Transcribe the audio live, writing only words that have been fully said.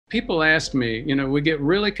People ask me, we get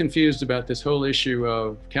really confused about this whole issue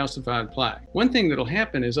of calcified plaque. One thing that'll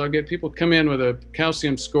happen is I'll get people come in with a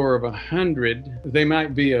calcium score of 100. They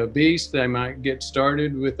might be obese. They might get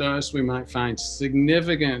started with us. We might find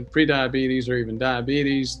significant prediabetes or even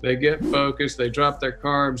diabetes. They get focused. They drop their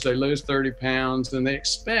carbs. They lose 30 pounds. And they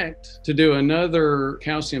expect to do another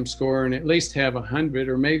calcium score and at least have 100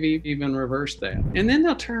 or maybe even reverse that. And then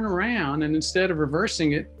they'll turn around and instead of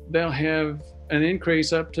reversing it, they'll have an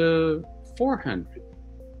increase up to 400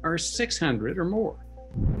 or 600 or more.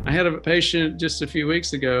 I had a patient just a few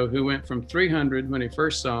weeks ago who went from 300 when he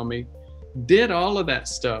first saw me, did all of that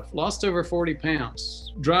stuff, lost over 40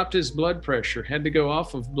 pounds, dropped his blood pressure, had to go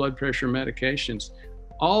off of blood pressure medications,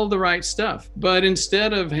 all the right stuff. But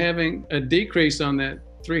instead of having a decrease on that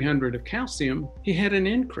 300 of calcium, he had an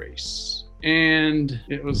increase. And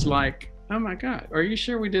it was like, oh my God, are you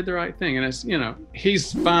sure we did the right thing? And it's,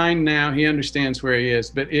 he's fine now. He understands where he is,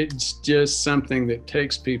 but it's just something that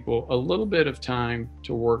takes people a little bit of time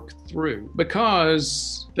to work through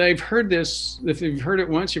because they've heard this. If you've heard it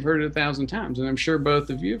once, you've heard it 1,000 times. And I'm sure both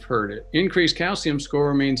of you have heard it. Increased calcium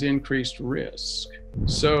score means increased risk.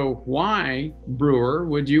 So why, Brewer,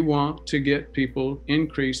 would you want to get people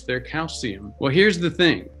increase their calcium? Well, here's the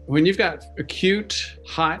thing. When you've got acute,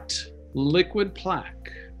 hot, liquid plaque,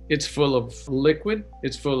 it's full of liquid,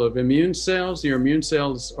 it's full of immune cells. Your immune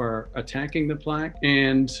cells are attacking the plaque.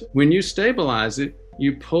 And when you stabilize it,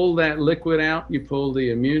 you pull that liquid out, you pull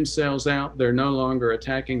the immune cells out, they're no longer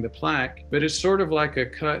attacking the plaque, but it's sort of like a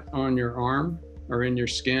cut on your arm or in your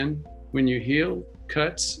skin. When you heal,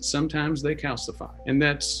 cuts, sometimes they calcify. And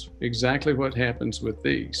that's exactly what happens with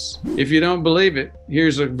these. If you don't believe it,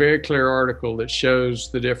 here's a very clear article that shows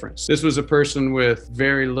the difference. This was a person with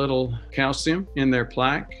very little calcium in their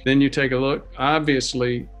plaque. Then you take a look,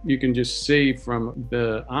 obviously you can just see from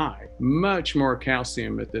the eye, much more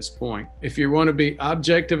calcium at this point. If you want to be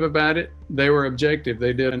objective about it, they were objective.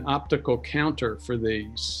 They did an optical counter for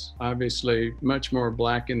these. Obviously, much more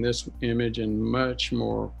black in this image and much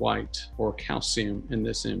more white or calcium in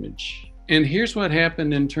this image. And here's what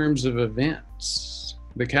happened in terms of events.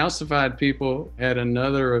 The calcified people had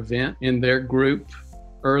another event in their group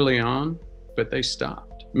early on, but they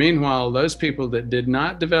stopped. Meanwhile, those people that did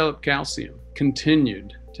not develop calcium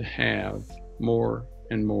continued to have more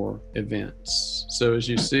and more events. So as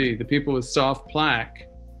you see, the people with soft plaque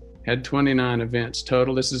had 29 events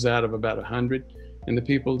total. This is out of about 100. And the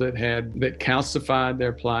people that calcified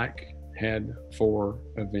their plaque had 4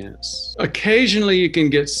 events. Occasionally you can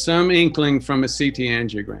get some inkling from a CT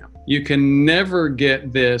angiogram. You can never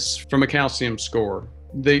get this from a calcium score.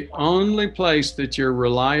 The only place that you're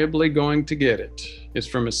reliably going to get it is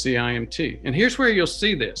from a CIMT. And here's where you'll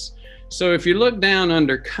see this. So if you look down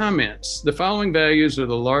under comments, the following values are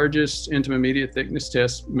the largest intermediate thickness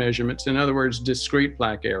test measurements. In other words, discrete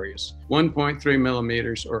plaque areas, 1.3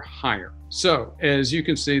 millimeters or higher. So as you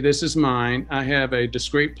can see, this is mine. I have a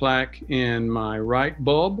discrete plaque in my right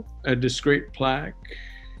bulb, a discrete plaque.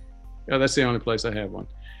 Oh, that's the only place I have one.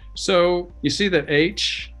 So you see that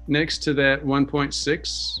H next to that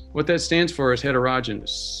 1.6? What that stands for is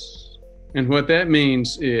heterogeneous. And what that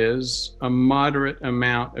means is a moderate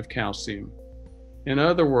amount of calcium. In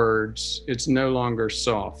other words, it's no longer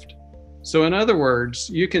soft. So in other words,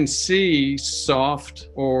 you can see soft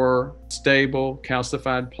or stable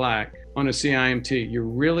calcified plaque on a CIMT. You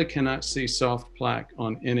really cannot see soft plaque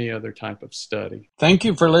on any other type of study. Thank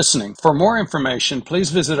you for listening. For more information,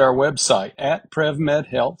 please visit our website at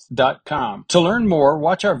prevmedhealth.com. To learn more,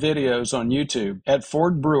 watch our videos on YouTube at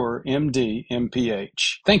Ford Brewer, MD,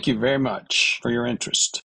 MPH. Thank you very much for your interest.